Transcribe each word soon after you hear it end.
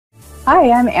Hi,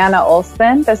 I'm Anna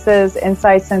Olsen. This is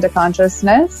Insights into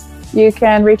Consciousness. You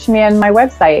can reach me on my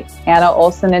website,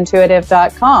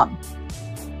 annaolsenintuitive.com.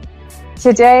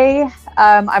 Today,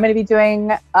 I'm going to be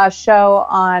doing a show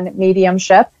on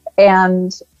mediumship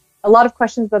and a lot of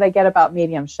questions that I get about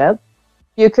mediumship.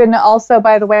 You can also,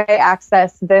 by the way,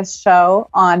 access this show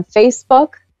on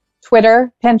Facebook,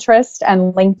 Twitter, Pinterest,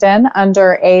 and LinkedIn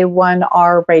under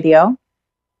A1R Radio.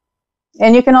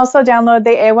 And you can also download the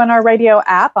A1R Radio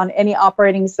app on any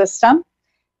operating system.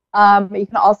 You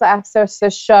can also access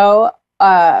this show,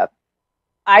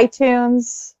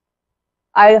 iTunes,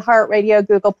 iHeartRadio,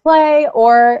 Google Play,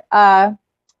 or WBWT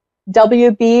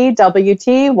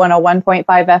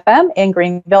 101.5 FM in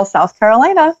Greenville, South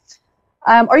Carolina.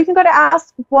 Or you can go to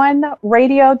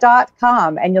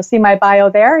askoneradio.com and you'll see my bio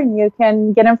there, and you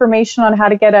can get information on how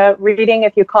to get a reading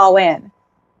if you call in.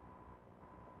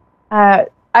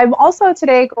 I'm also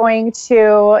today going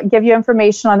to give you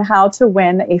information on how to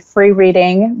win a free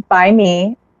reading by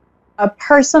me, a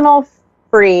personal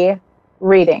free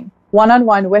reading,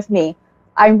 one-on-one with me.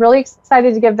 I'm really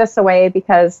excited to give this away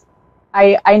because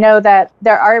I know that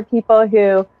there are people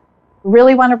who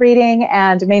really want a reading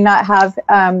and may not have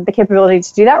the capability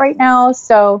to do that right now.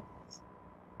 So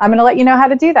I'm going to let you know how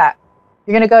to do that.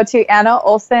 You're going to go to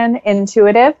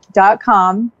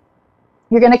annaolsenintuitive.com.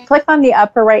 You're going to click on the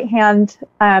upper right-hand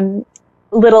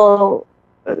little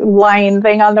line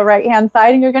thing on the right-hand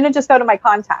side, and you're going to just go to my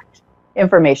contact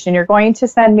information. You're going to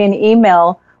send me an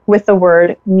email with the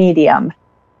word medium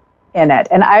in it,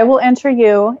 and I will enter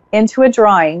you into a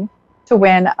drawing to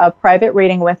win a private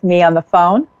reading with me on the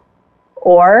phone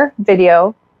or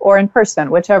video or in person,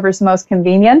 whichever is most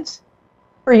convenient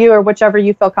for you or whichever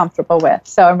you feel comfortable with.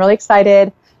 So I'm really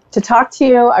excited to talk to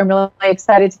you. I'm really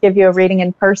excited to give you a reading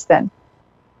in person.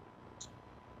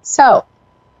 So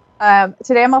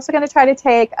today I'm also going to try to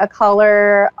take a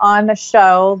caller on the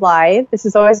show live. This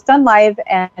is always done live,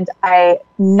 and I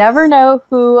never know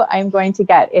who I'm going to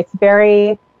get. It's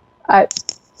very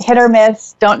hit or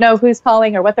miss. Don't know who's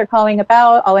calling or what they're calling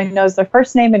about. All I know is their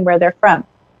first name and where they're from.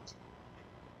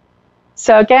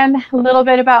 So again, a little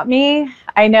bit about me.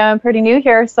 I know I'm pretty new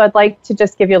here, so I'd like to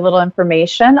just give you a little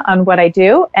information on what I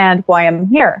do and why I'm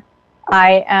here.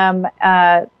 I am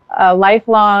a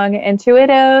lifelong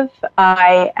intuitive.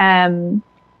 I've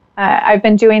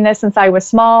been doing this since I was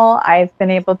small. I've been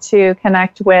able to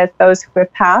connect with those who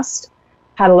have passed.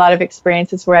 Had a lot of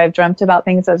experiences where I've dreamt about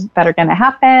things that are going to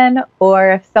happen,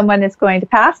 or if someone is going to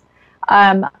pass.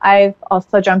 I've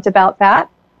also dreamt about that,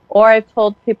 or I've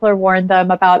told people or warned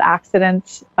them about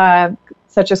accidents,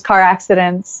 such as car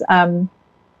accidents. And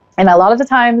a lot of the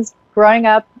times growing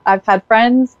up, I've had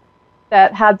friends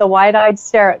that had the wide-eyed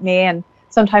stare at me, and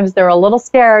sometimes they're a little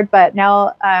scared, but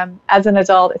now as an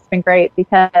adult, it's been great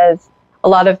because a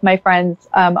lot of my friends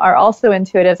are also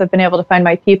intuitives. I've been able to find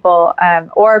my people,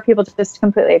 or people just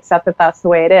completely accept that that's the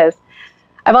way it is.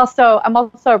 I'm also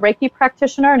a Reiki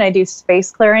practitioner, and I do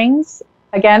space clearings.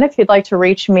 Again, if you'd like to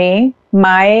reach me,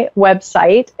 my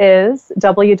website is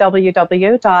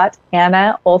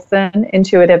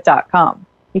www.annaolsenintuitive.com.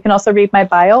 You can also read my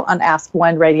bio on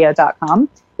askoneradio.com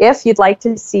if you'd like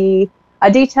to see a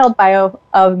detailed bio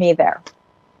of me there.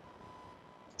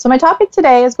 So my topic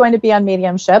today is going to be on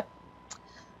mediumship.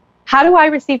 How do I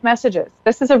receive messages?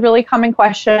 This is a really common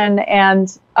question,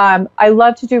 and I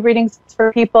love to do readings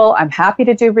for people. I'm happy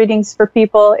to do readings for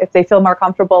people if they feel more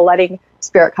comfortable letting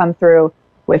spirit come through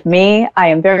with me. I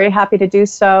am very happy to do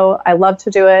so. I love to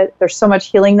do it. There's so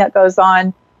much healing that goes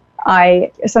on.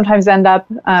 I sometimes end up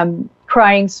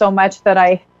crying so much that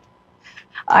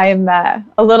I'm a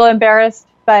little embarrassed.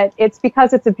 But it's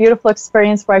because it's a beautiful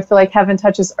experience where I feel like heaven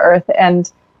touches earth, and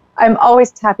I'm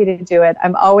always happy to do it.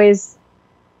 I'm always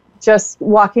just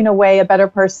walking away a better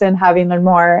person, having learned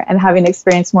more and having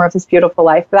experienced more of this beautiful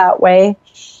life that way.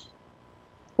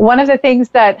 One of the things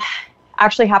that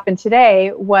actually happened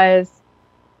today was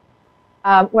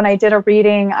when I did a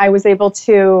reading, I was able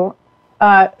to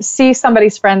see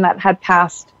somebody's friend that had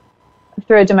passed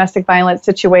through a domestic violence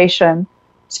situation.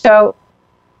 So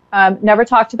never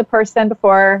talked to the person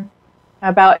before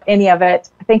about any of it.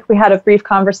 I think we had a brief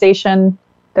conversation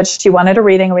that she wanted a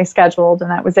reading, and we scheduled,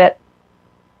 and that was it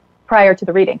prior to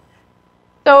the reading.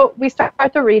 So we start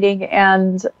the reading,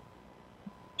 and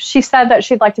she said that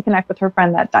she'd like to connect with her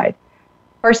friend that died.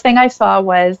 First thing I saw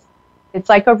was, it's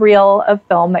like a reel of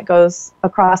film that goes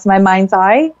across my mind's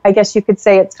eye. I guess you could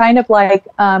say it's kind of like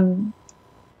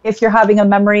if you're having a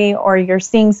memory or you're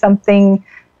seeing something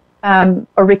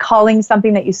or recalling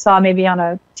something that you saw maybe on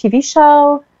a TV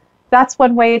show. That's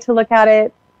one way to look at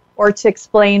it. or to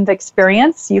explain the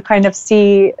experience. You kind of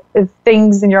see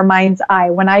things in your mind's eye.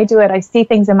 When I do it, I see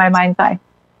things in my mind's eye.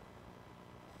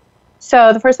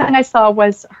 So the first thing I saw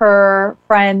was her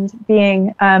friend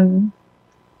being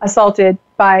assaulted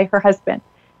by her husband.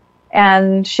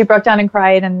 And she broke down and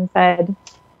cried and said,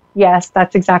 yes,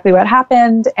 that's exactly what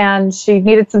happened. And she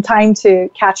needed some time to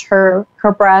catch her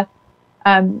breath.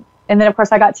 And then, of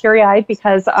course, I got teary-eyed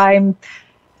because I'm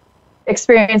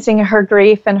experiencing her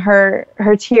grief and her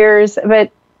tears.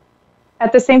 But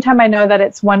at the same time, I know that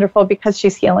it's wonderful because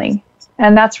she's healing.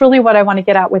 And that's really what I want to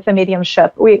get at with the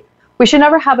mediumship. We should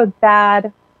never have a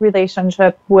bad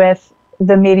relationship with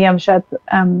the mediumship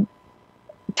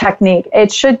technique.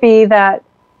 It should be that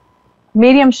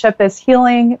mediumship is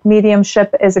healing.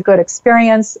 Mediumship is a good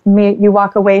experience. You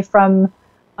walk away from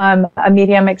a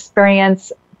medium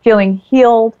experience feeling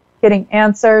healed, getting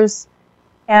answers,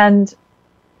 and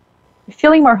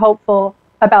feeling more hopeful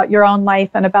about your own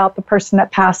life and about the person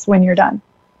that passed when you're done.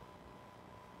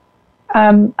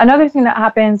 Another thing that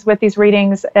happens with these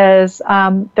readings is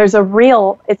there's a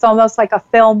reel. It's almost like a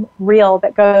film reel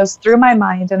that goes through my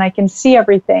mind, and I can see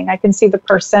everything. I can see the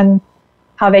person,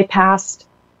 how they passed.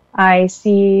 I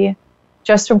see,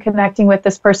 just from connecting with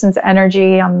this person's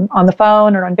energy on the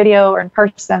phone or on video or in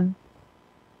person,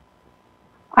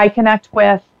 I connect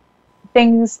with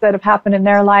things that have happened in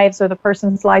their lives or the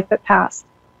person's life that passed.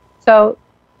 So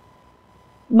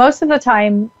most of the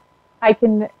time, I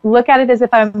can look at it as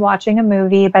if I'm watching a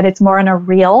movie, but it's more in a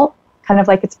reel, kind of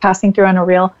like it's passing through on a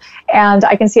reel. And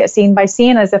I can see it scene by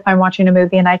scene as if I'm watching a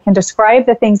movie, and I can describe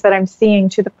the things that I'm seeing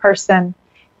to the person.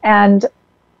 And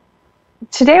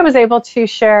today I was able to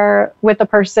share with the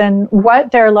person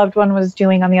what their loved one was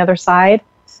doing on the other side,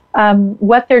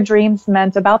 what their dreams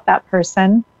meant about that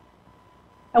person.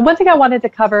 And one thing I wanted to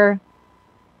cover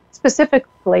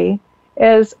specifically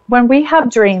is when we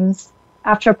have dreams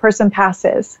after a person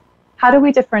passes, how do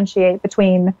we differentiate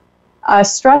between a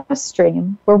stress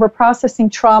dream where we're processing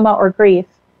trauma or grief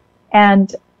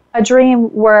and a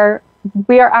dream where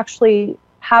we are actually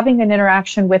having an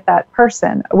interaction with that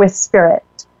person, with spirit?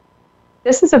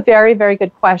 This is a very, very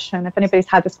good question, if anybody's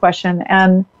had this question.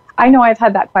 And I know I've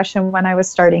had that question when I was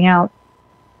starting out.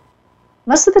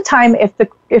 Most of the time, if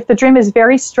the dream is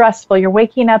very stressful, you're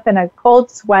waking up in a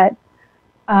cold sweat,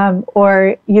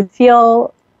 or you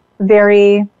feel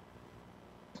very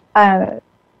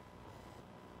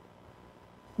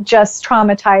just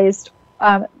traumatized.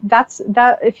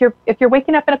 If you're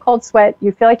waking up in a cold sweat,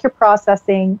 you feel like you're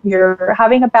processing, you're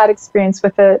having a bad experience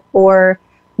with it, or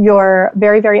you're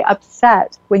very, very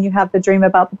upset when you have the dream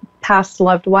about the past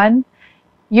loved one.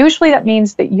 Usually that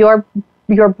means that your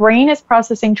brain is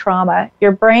processing trauma.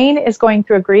 Your brain is going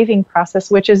through a grieving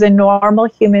process, which is a normal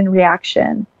human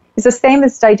reaction. It's the same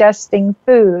as digesting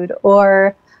food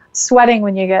or sweating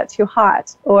when you get too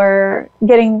hot or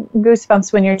getting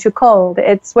goosebumps when you're too cold.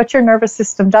 It's what your nervous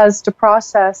system does to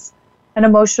process an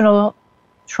emotional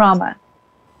trauma.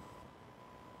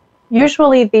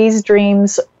 Usually these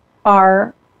dreams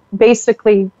are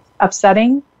basically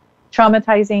upsetting,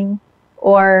 traumatizing,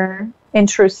 or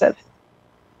intrusive.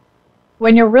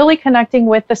 When you're really connecting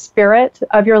with the spirit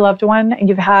of your loved one, and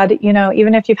you've had,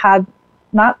 even if you've had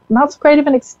not so great of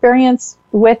an experience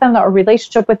with them or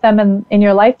relationship with them in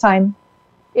your lifetime,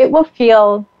 it will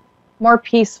feel more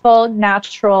peaceful,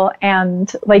 natural,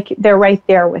 and like they're right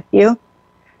there with you.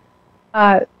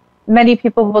 Many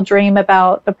people will dream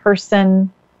about the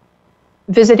person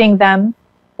visiting them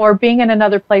or being in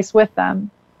another place with them.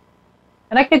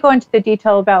 And I could go into the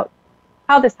detail about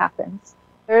how this happens.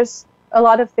 There's a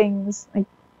lot of things like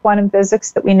quantum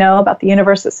physics that we know about the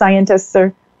universe that scientists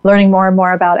are learning more and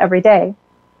more about every day.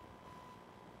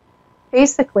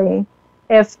 Basically,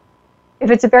 if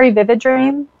it's a very vivid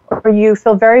dream or you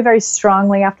feel very, very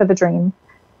strongly after the dream,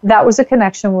 that was a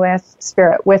connection with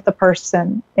spirit, with the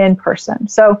person in person.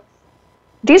 So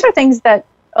these are things that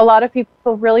a lot of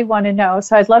people really want to know.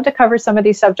 So I'd love to cover some of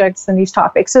these subjects and these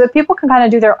topics so that people can kind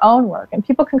of do their own work and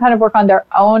people can kind of work on their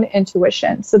own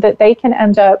intuition so that they can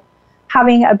end up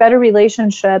having a better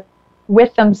relationship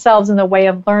with themselves in the way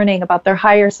of learning about their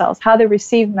higher selves, how they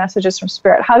receive messages from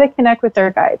spirit, how they connect with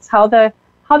their guides, how they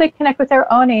connect with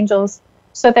their own angels,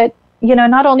 so that,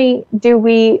 not only do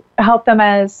we help them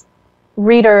as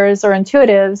readers or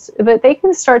intuitives, but they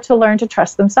can start to learn to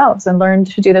trust themselves and learn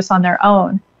to do this on their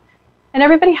own. And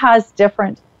everybody has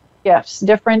different gifts,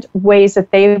 different ways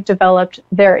that they've developed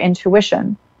their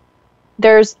intuition.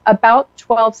 There's about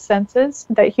 12 senses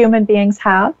that human beings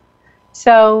have.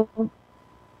 So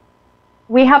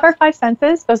we have our 5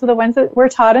 senses. Those are the ones that we're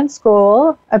taught in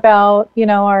school about,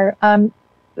 our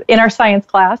in our science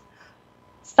class: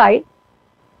 sight,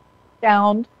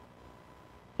 sound,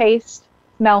 taste,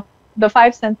 smell, the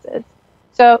five senses.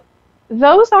 So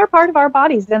those are part of our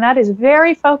bodies, and that is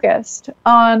very focused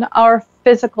on our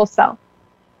physical self.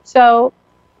 So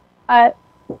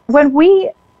when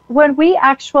we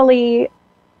actually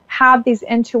have these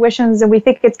intuitions and we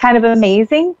think it's kind of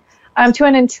amazing, to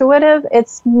an intuitive,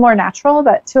 it's more natural,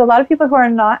 but to a lot of people who are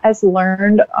not as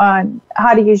learned on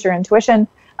how to use your intuition,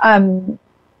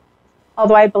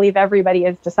 although I believe everybody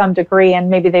is to some degree, and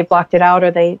maybe they blocked it out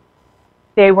or they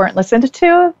weren't listened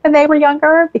to when they were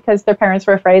younger because their parents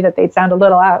were afraid that they'd sound a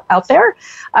little out there,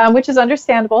 which is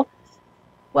understandable.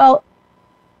 Well,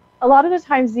 a lot of the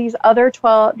times these other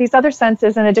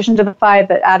senses, in addition to the five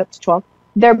that add up to 12,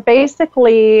 they're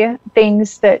basically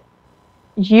things that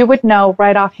you would know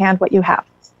right offhand what you have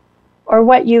or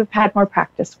what you've had more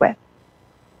practice with.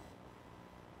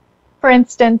 For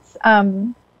instance,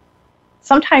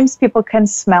 sometimes people can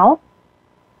smell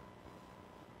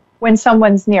when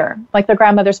someone's near, like their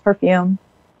grandmother's perfume,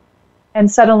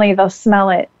 and suddenly they'll smell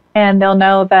it and they'll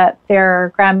know that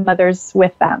their grandmother's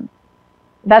with them.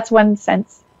 That's one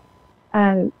sense.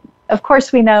 Of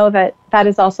course, we know that that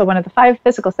is also one of the five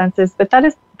physical senses, but that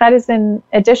is in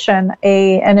addition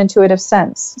an intuitive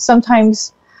sense.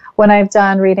 Sometimes when I've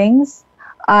done readings,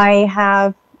 I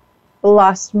have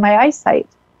lost my eyesight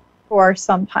for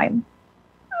some time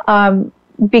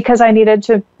because I needed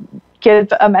to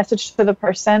give a message to the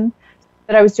person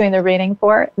that I was doing the reading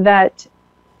for that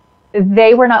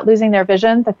they were not losing their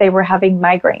vision, that they were having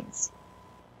migraines.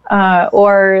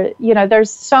 Or,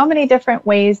 there's so many different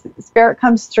ways spirit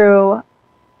comes through.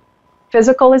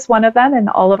 Physical is one of them in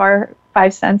all of our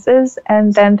five senses.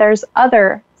 And then there's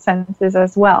other senses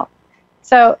as well.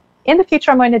 So in the future,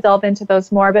 I'm going to delve into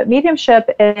those more. But mediumship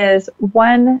is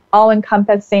one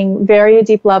all-encompassing, very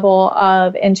deep level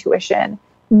of intuition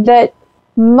that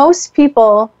most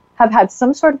people have had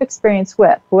some sort of experience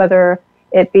with, whether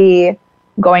it be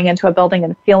going into a building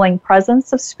and feeling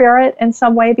presence of spirit in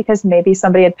some way because maybe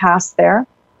somebody had passed there.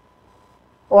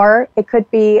 Or it could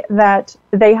be that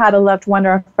they had a loved one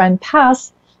or a friend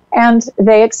pass and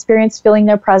they experienced feeling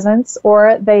their presence,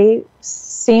 or they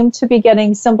seem to be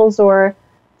getting symbols or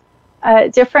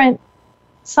different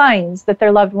signs that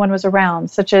their loved one was around,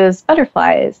 such as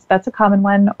butterflies, that's a common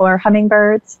one, or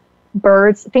hummingbirds,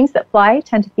 birds, things that fly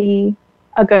tend to be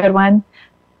a good one,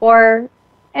 or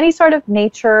any sort of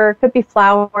nature, could be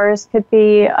flowers, could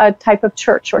be a type of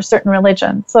church or certain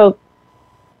religion. So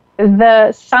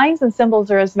the signs and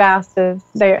symbols are as vast as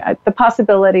the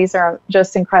possibilities are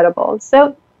just incredible.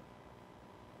 So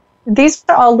these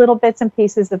are all little bits and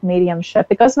pieces of mediumship.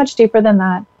 It goes much deeper than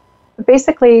that. But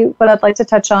basically, what I'd like to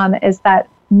touch on is that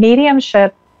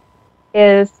mediumship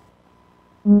is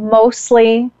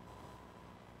mostly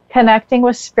connecting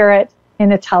with spirit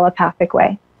in a telepathic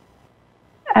way.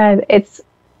 And it's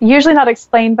usually not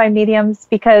explained by mediums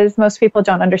because most people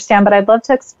don't understand, but I'd love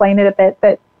to explain it a bit.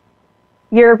 That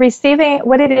you're receiving,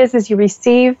 what it is you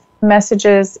receive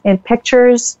messages in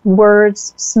pictures,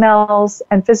 words, smells,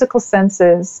 and physical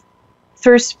senses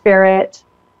through spirit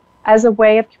as a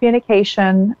way of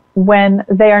communication when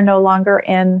they are no longer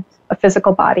in a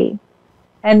physical body.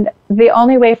 And the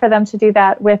only way for them to do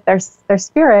that with their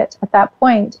spirit at that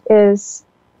point is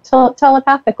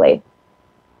telepathically.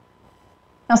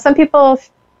 Now, some people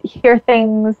hear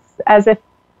things as if,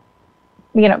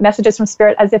 messages from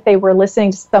spirit as if they were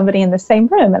listening to somebody in the same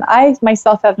room. And I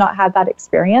myself have not had that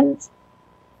experience,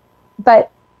 but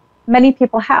many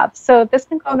people have. So this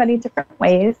can go many different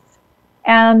ways.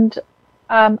 And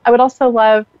I would also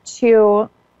love to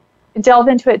delve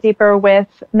into it deeper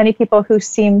with many people who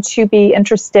seem to be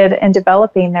interested in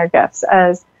developing their gifts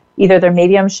as either their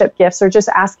mediumship gifts or just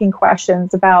asking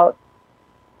questions about,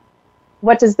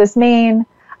 what does this mean?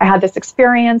 I had this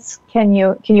experience. Can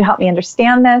you help me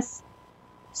understand this?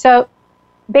 So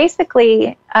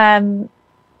basically,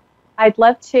 I'd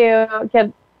love to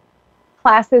get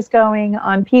classes going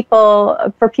on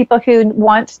for people who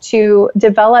want to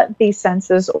develop these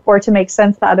senses or to make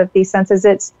sense out of these senses.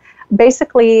 It's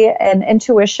basically an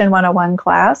Intuition 101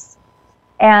 class.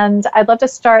 And I'd love to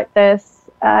start this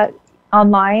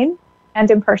online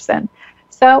and in person.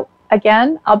 So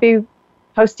again, I'll be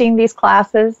posting these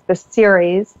classes, this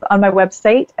series, on my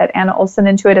website at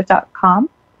AnnaOlsenIntuitive.com.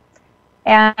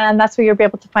 And that's where you'll be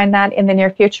able to find that in the near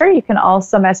future. You can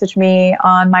also message me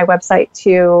on my website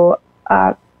to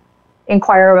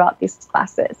inquire about these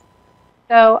classes.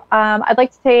 So I'd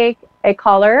like to take a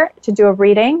caller to do a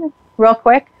reading real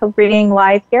quick, a reading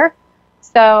live here.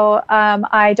 So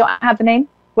I don't have the name.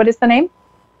 What is the name?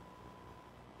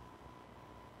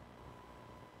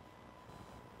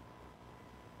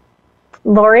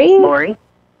 Lori? Lori.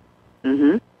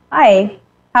 Mm-hmm. Hi,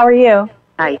 how are you?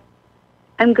 Hi.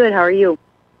 I'm good. How are you?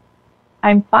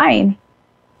 I'm fine.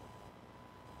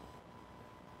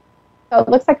 So it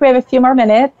looks like we have a few more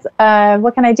minutes.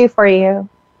 What can I do for you?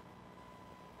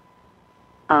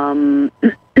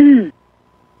 It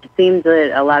seems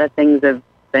that a lot of things have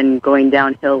been going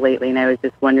downhill lately, and I was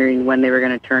just wondering when they were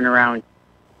going to turn around.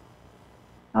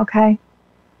 Okay.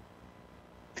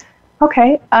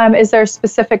 Is there a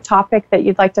specific topic that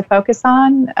you'd like to focus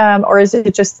on? Or is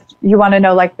it just you want to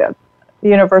know like the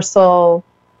universal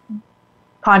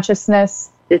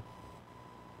consciousness?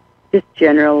 Just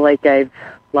general, like I've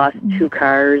lost 2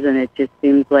 cars, and it just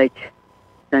seems like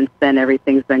since then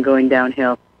everything's been going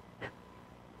downhill.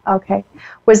 Okay.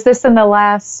 Was this in the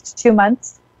last 2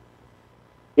 months?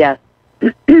 Yes.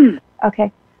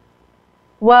 Okay.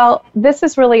 Well, this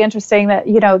is really interesting that,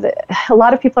 a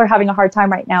lot of people are having a hard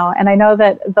time right now. And I know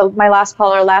that my last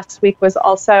caller last week was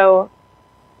also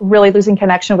really losing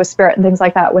connection with spirit and things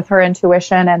like that with her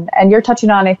intuition. And you're touching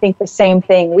on, I think, the same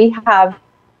thing. We have,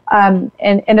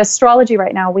 in astrology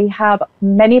right now, we have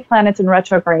many planets in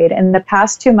retrograde. In the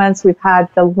past 2 months, we've had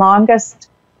the longest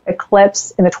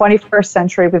eclipse in the 21st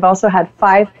century. We've also had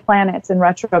 5 planets in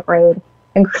retrograde,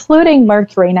 including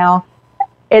Mercury. Now,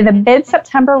 in the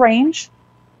mid-September range,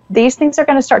 these things are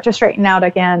going to start to straighten out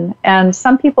again. And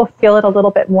some people feel it a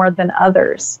little bit more than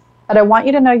others. But I want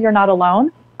you to know you're not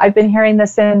alone. I've been hearing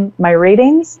this in my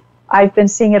readings. I've been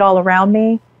seeing it all around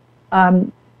me.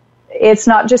 It's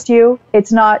not just you.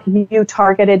 It's not you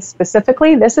targeted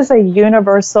specifically. This is a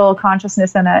universal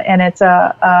consciousness, and it's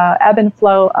a ebb and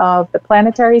flow of the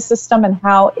planetary system and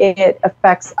how it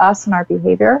affects us and our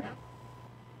behavior.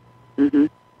 Mm-hmm.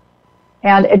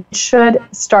 And it should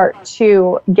start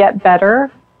to get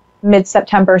better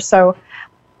mid-September. So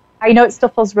I know it still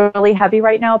feels really heavy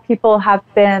right now. People have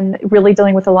been really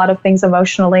dealing with a lot of things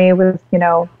emotionally with,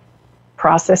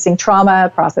 processing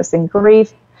trauma, processing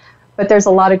grief. But there's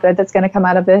a lot of good that's going to come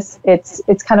out of this. It's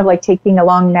kind of like taking a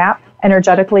long nap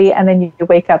energetically, and then you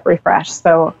wake up refreshed.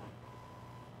 So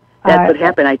that's what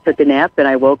happened. I took a nap, and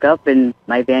I woke up, and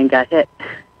my van got hit.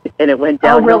 And it went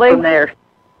downhill from there.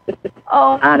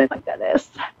 Oh, my goodness.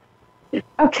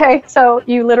 Okay, so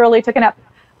you literally took a nap.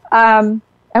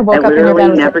 I woke up and your van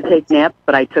was never take naps,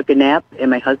 but I took a nap,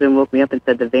 and my husband woke me up and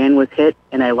said the van was hit,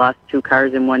 and I lost 2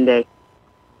 cars in one day.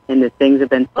 And the things have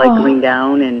been cycling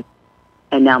down,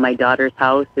 and now my daughter's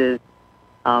house is,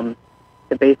 the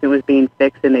basement was being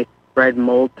fixed, and they spread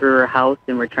mold through her house,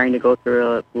 and we're trying to go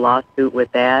through a lawsuit with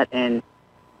that, and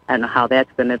I don't know how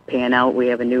that's going to pan out. We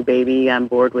have a new baby on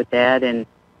board with that, and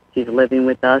she's living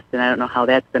with us, and I don't know how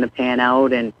that's going to pan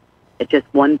out, and it's just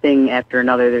one thing after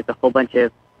another. There's a whole bunch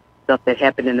of stuff that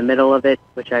happened in the middle of it,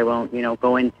 which I won't,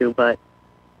 go into, but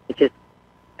it's just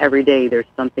every day there's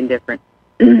something different.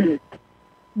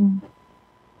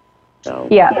 So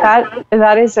yeah,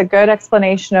 that is a good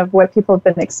explanation of what people have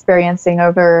been experiencing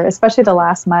over, especially the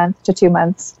last month to 2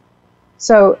 months.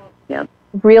 So yeah.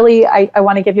 Really, I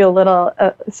want to give you a little,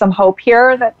 some hope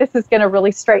here that this is going to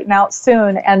really straighten out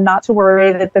soon, and not to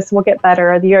worry that this will get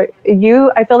better. I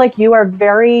feel like you are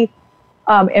very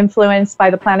influenced by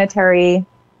the planetary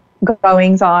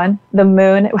goings on, the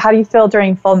moon. How do you feel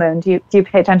during full moon? Do you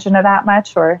pay attention to that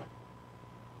much, or?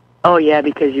 Oh yeah,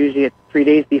 because usually it's 3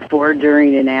 days before,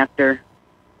 during, and after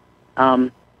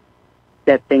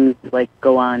that things like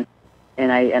go on,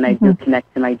 and I do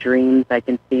connect to my dreams. I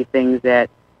can see things that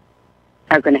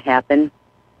are going to happen.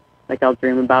 Like I'll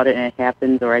dream about it and it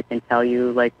happens, or I can tell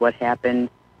you like what happened.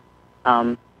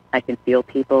 I can feel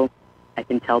people. I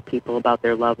can tell people about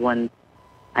their loved ones.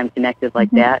 I'm connected like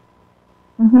that.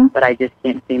 Mm-hmm. But I just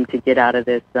can't seem to get out of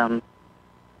this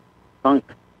funk.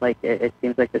 Like it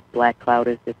seems like this black cloud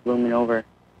is just looming over,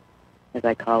 as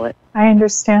I call it. I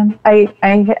understand. I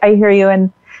hear you.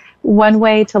 And one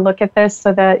way to look at this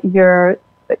so that you're,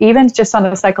 even just on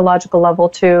a psychological level,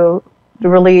 to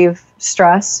relieve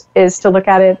stress is to look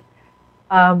at it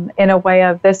in a way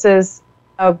of, this is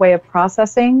a way of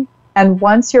processing. And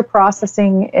once your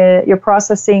processing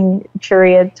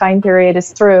time period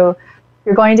is through,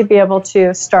 you're going to be able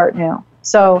to start new.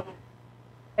 So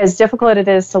as difficult it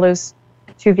is to lose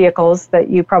 2 vehicles that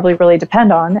you probably really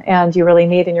depend on and you really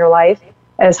need in your life,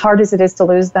 as hard as it is to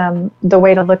lose them, the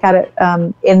way to look at it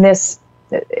in this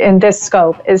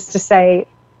scope is to say,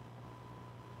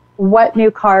 what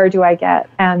new car do I get?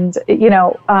 And,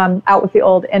 out with the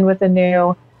old, in with the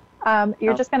new.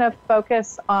 You're just going to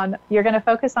focus on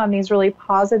these really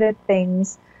positive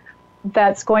things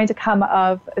that's going to come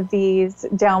of these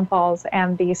downfalls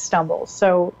and these stumbles.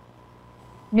 So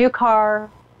new car,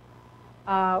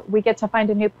 we get to find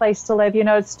a new place to live.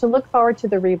 It's to look forward to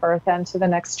the rebirth and to the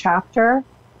next chapter.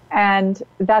 And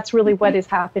that's really what is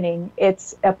happening.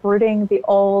 It's uprooting the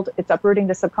old, it's uprooting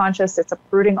the subconscious, it's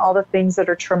uprooting all the things that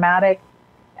are traumatic.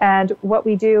 And what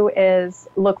we do is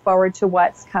look forward to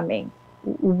what's coming,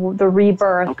 the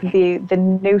rebirth, the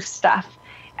new stuff.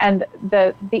 And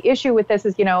the issue with this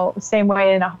is, same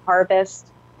way in a harvest,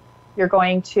 you're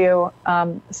going to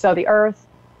sow the earth,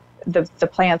 the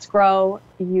plants grow,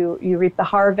 you reap the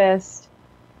harvest,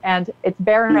 and it's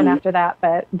barren after that,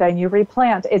 but then you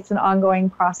replant. It's an ongoing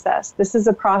process. This is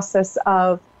a process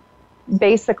of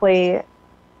basically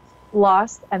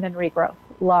loss and then regrowth,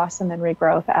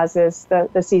 as is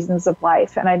the seasons of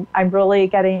life. And I'm really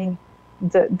getting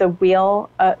the wheel,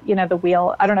 the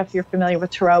wheel. I don't know if you're familiar with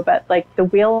tarot, but like the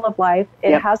wheel of life,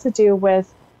 it has to do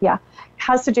with,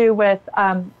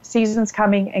 seasons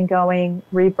coming and going,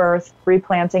 rebirth,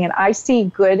 replanting. And I see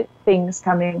good things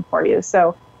coming for you.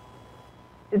 So,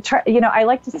 I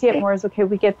like to see it more as,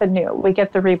 we get the new, we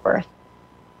get the rebirth.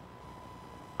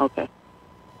 Okay.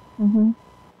 Mm-hmm.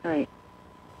 All right.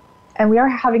 And we are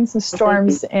having some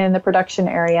storms in the production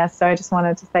area, so I just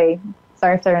wanted to say,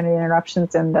 sorry if there are any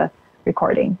interruptions in the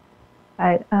recording.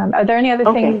 Are there any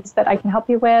other things that I can help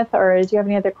you with, or do you have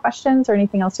any other questions or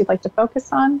anything else you'd like to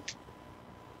focus on?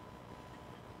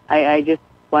 I just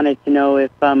wanted to know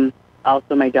if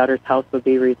also my daughter's house would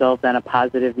be resolved on a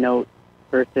positive note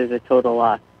versus a total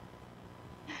loss.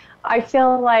 I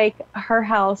feel like her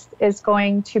house is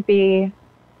going to be,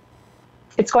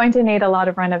 it's going to need a lot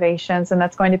of renovations, and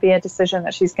that's going to be a decision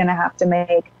that she's going to have to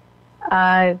make.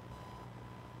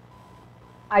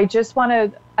 I just want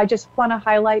to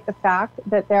highlight the fact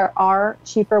that there are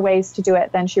cheaper ways to do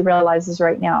it than she realizes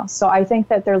right now. So I think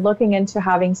that they're looking into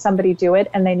having somebody do it,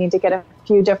 and they need to get a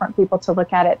few different people to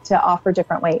look at it to offer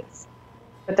different ways.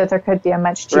 But that there could be a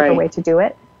much cheaper way to do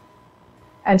it.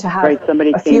 And to have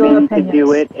somebody came in to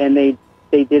do it, and they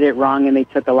did it wrong, and they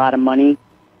took a lot of money.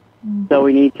 Mm-hmm. So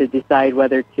we need to decide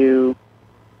whether to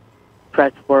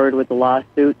press forward with the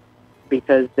lawsuit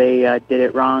because they did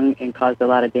it wrong and caused a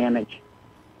lot of damage.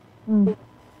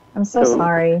 I'm so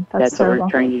sorry. That's what we're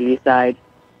trying to decide.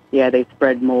 Yeah, they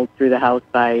spread mold through the house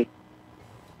by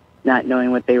not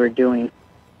knowing what they were doing.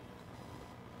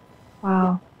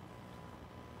 Wow.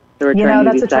 So we're trying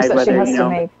to decide that whether, she has to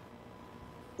make.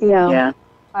 Yeah.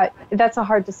 That's a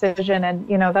hard decision, and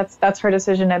that's her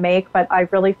decision to make. But I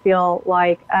really feel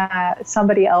like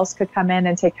somebody else could come in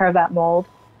and take care of that mold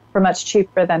for much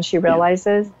cheaper than she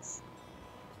realizes.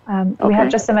 We have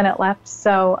just a minute left,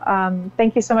 so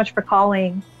thank you so much for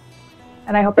calling,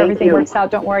 and I hope everything works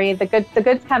out. Don't worry, the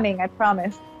good's coming. I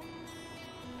promise.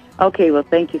 Okay, well,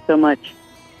 thank you so much.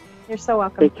 You're so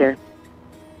welcome. Take care.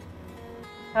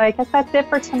 I guess that's it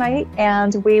for tonight,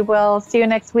 and we will see you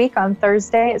next week on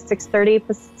Thursday at 6:30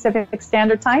 Pacific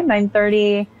Standard Time,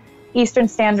 9:30 Eastern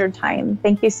Standard Time.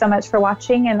 Thank you so much for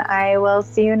watching, and I will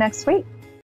see you next week.